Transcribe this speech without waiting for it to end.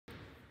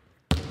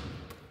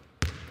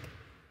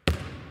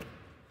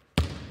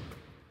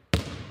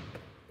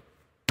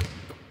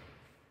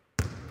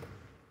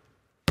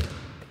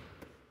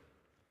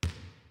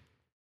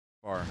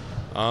far?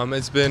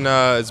 It's been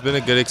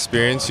a good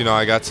experience. You know,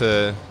 I got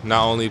to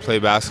not only play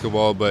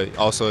basketball but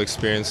also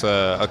experience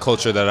a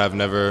culture that I've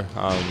never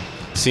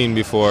seen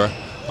before.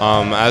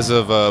 As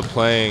of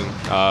playing,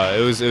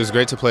 it was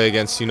great to play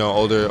against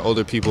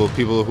older people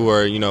who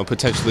are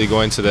potentially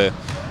going to the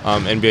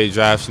NBA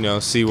draft.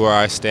 See where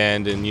I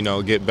stand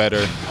and get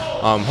better.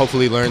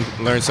 Hopefully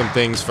learn some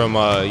things from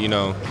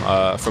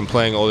from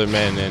playing older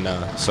men,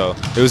 and so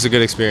it was a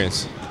good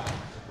experience.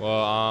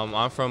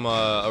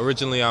 Well,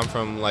 originally I'm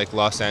from like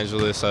Los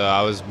Angeles.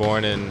 I was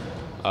born in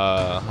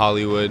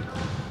Hollywood,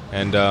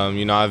 and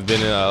I've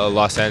been a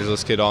Los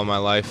Angeles kid all my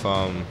life.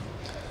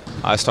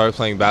 I started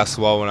playing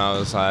basketball when I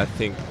was, I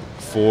think,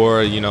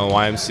 4,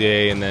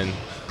 YMCA, and then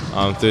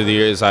through the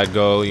years I'd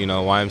go,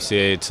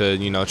 YMCA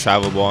to,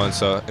 travel ball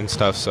and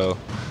stuff. So,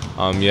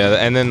 yeah,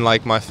 and then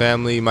like my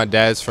family, my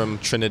dad's from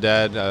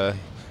Trinidad,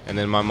 and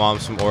then my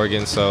mom's from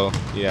Oregon. So,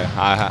 yeah,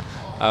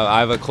 I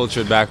have a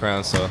cultured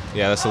background. So,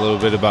 yeah, that's a little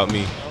bit about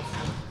me.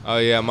 Oh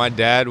yeah, my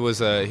dad was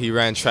he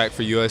ran track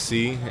for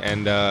USC,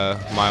 and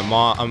my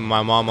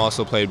mom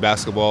also played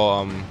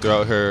basketball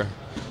throughout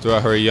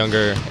her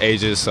younger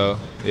ages. So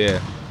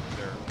yeah,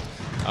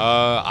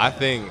 I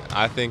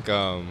think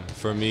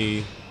for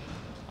me,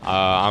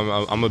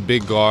 I'm a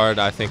big guard.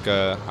 I think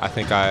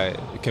I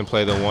can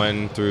play the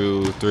 1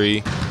 through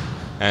 3,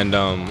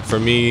 and for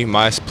me,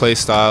 my play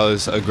style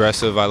is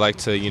aggressive. I like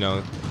to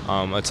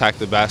attack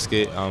the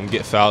basket,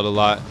 get fouled a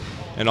lot,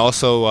 and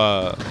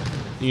also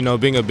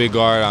being a big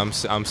guard, I'm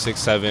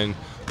 6'7".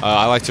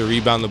 I like to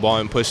rebound the ball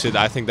and push it.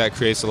 I think that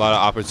creates a lot of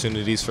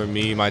opportunities for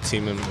me, my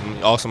team,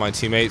 and also my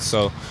teammates.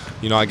 So,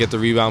 I get the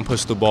rebound,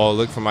 push the ball,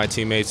 look for my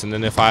teammates, and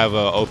then if I have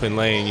an open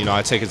lane,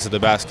 I take it to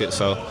the basket.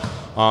 So,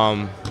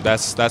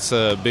 that's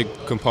a big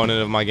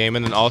component of my game.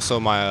 And then also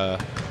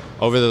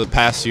over the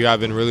past year, I've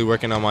been really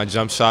working on my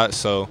jump shot.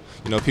 So,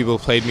 people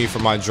played me for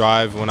my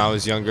drive when I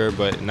was younger,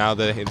 but now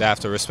they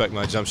have to respect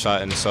my jump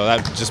shot, and so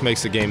that just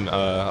makes the game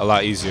a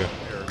lot easier.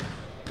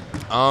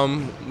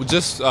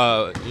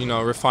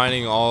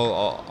 Refining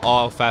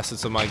all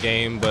facets of my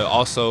game, but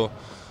also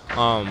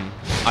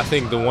I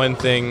think the one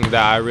thing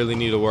that I really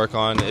need to work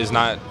on is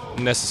not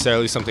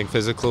necessarily something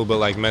physical, but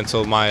like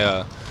mental.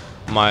 My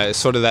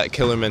sort of that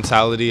killer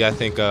mentality. I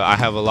think I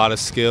have a lot of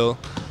skill,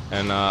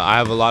 and I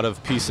have a lot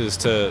of pieces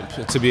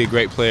to be a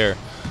great player,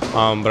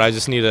 but I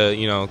just need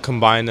to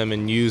combine them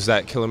and use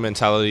that killer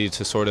mentality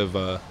to sort of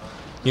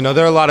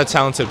there are a lot of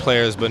talented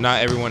players, but not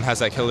everyone has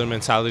that killer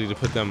mentality to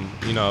put them,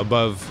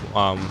 above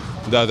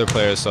the other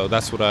players. So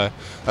that's what I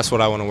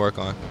want to work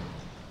on.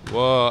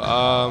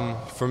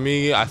 Well, for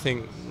me, I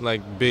think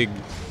like big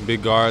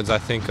guards. I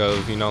think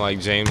of like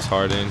James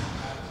Harden.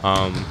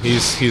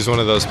 He's one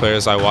of those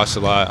players I watch a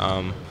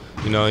lot.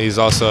 He's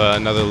also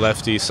another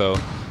lefty. So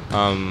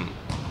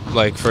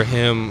like for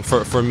him,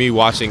 for me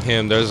watching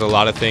him, there's a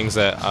lot of things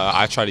that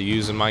I try to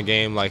use in my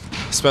game, like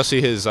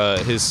especially his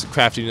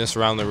craftiness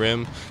around the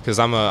rim, because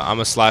I'm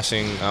a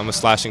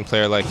slashing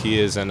player like he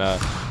is, and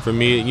for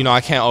me, I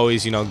can't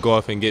always go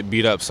up and get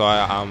beat up, so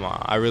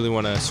I really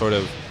want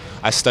to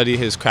I study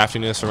his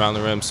craftiness around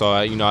the rim, so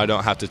I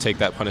don't have to take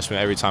that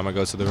punishment every time I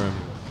go to the rim.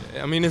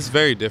 I mean, it's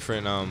very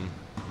different.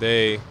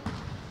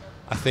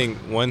 I think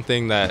one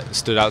thing that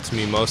stood out to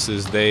me most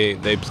is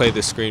they play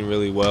the screen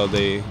really well.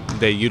 They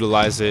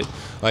utilize it,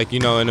 like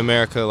in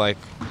America, like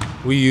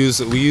we use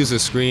a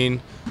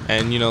screen,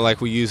 and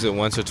like we use it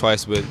once or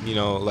twice, but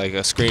like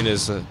a screen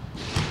is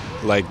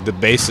like the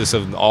basis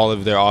of all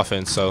of their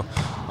offense. So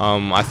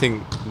I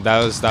think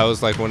that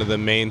was like one of the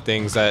main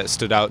things that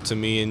stood out to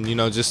me, and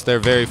just they're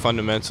very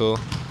fundamental,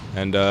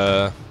 and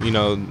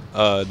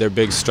their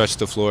big stretch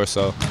the floor,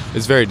 so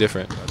it's very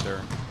different.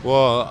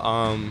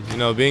 Well,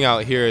 being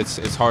out here,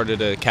 it's harder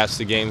to catch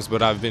the games,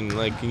 but I've been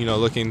like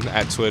looking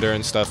at Twitter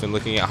and stuff and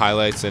looking at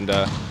highlights, and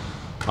I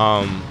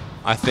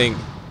think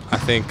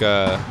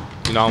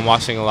I'm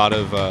watching a lot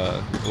of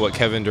what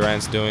Kevin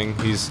Durant's doing.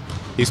 He's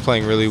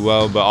playing really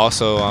well, but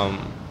also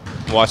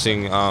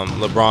watching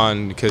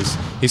LeBron, because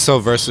he's so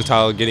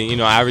versatile. Getting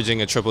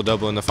averaging a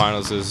triple-double in the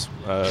finals is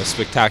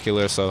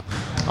spectacular. So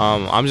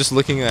I'm just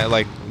looking at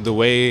like the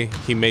way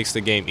he makes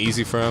the game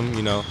easy for him,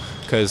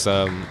 because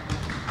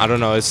I don't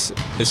know, it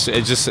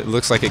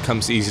looks like it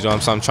comes easy to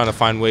him. So I'm trying to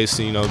find ways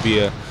to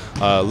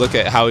look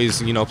at how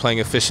he's playing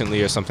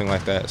efficiently or something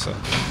like that. So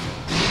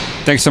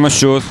Thanks so much,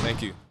 Jules.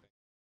 Thank you.